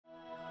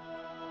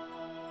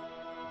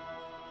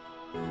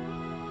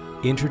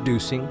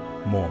Introducing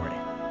Mooring,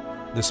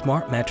 the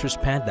smart mattress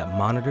pad that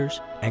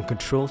monitors and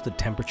controls the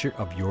temperature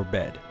of your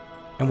bed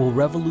and will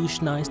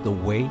revolutionize the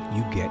way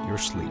you get your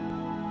sleep.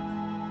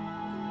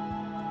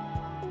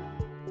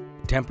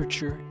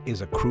 Temperature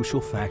is a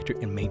crucial factor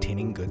in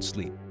maintaining good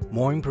sleep.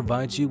 Mooring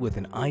provides you with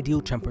an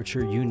ideal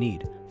temperature you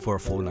need for a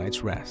full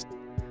night's rest,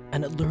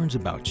 and it learns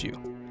about you.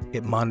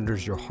 It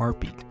monitors your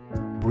heartbeat,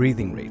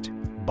 breathing rate,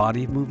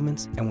 body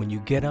movements, and when you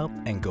get up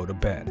and go to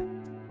bed.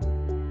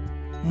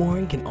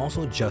 Mooring can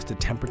also adjust the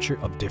temperature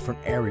of different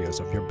areas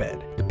of your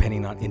bed,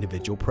 depending on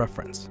individual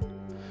preference.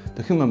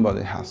 The human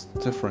body has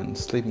different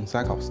sleeping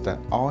cycles that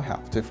all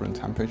have different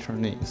temperature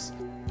needs.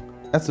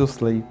 As you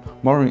sleep,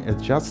 Mooring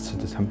adjusts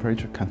the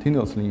temperature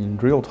continuously in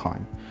real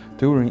time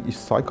during each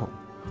cycle,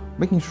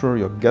 making sure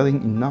you're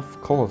getting enough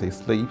quality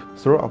sleep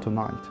throughout the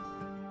night.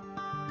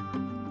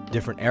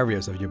 Different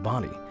areas of your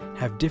body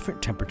have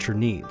different temperature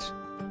needs.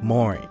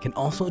 Mooring can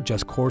also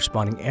adjust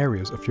corresponding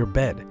areas of your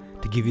bed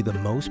to give you the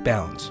most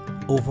balanced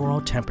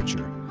overall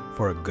temperature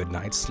for a good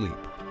night's sleep.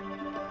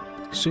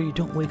 So you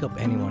don't wake up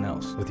anyone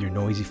else with your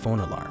noisy phone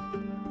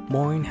alarm.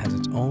 Mooring has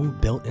its own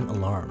built-in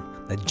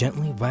alarm that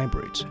gently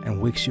vibrates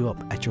and wakes you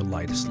up at your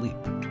lightest sleep.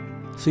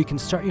 So you can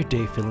start your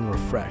day feeling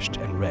refreshed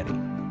and ready,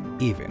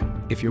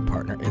 even if your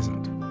partner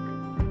isn't.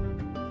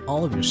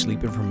 All of your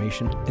sleep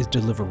information is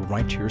delivered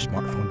right to your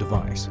smartphone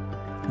device.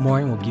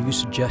 Mooring will give you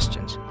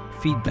suggestions,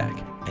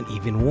 feedback, and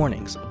even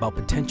warnings about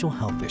potential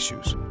health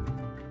issues.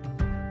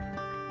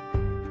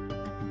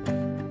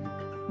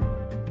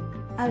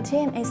 Our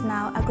team is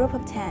now a group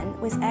of 10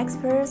 with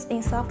experts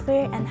in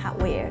software and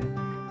hardware.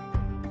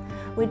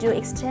 We do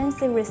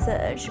extensive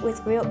research with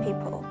real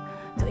people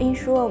to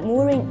ensure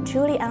Mooring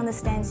truly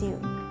understands you.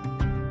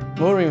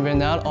 Mooring will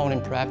not only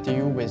provide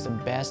you with the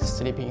best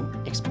sleeping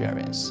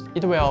experience,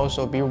 it will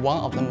also be one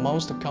of the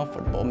most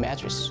comfortable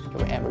mattresses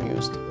you've ever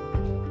used.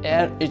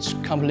 And it's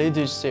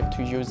completely safe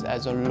to use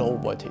as a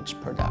low-voltage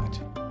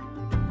product.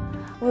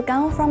 We've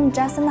gone from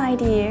just an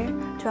idea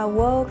to a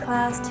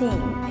world-class team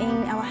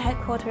in our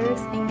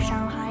headquarters in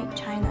Shanghai,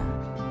 China.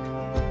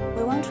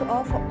 We want to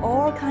offer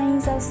all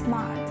kinds of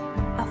smart,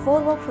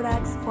 affordable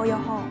products for your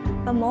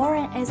home. But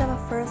Mooring is our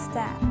first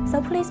step, so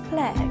please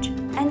pledge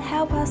and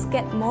help us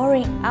get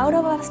Mooring out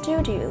of our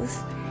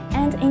studios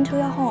and into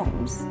your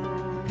homes.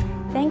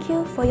 Thank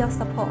you for your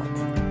support.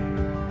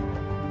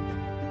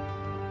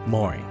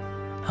 Mooring,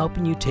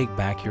 helping you take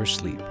back your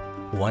sleep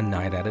one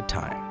night at a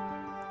time.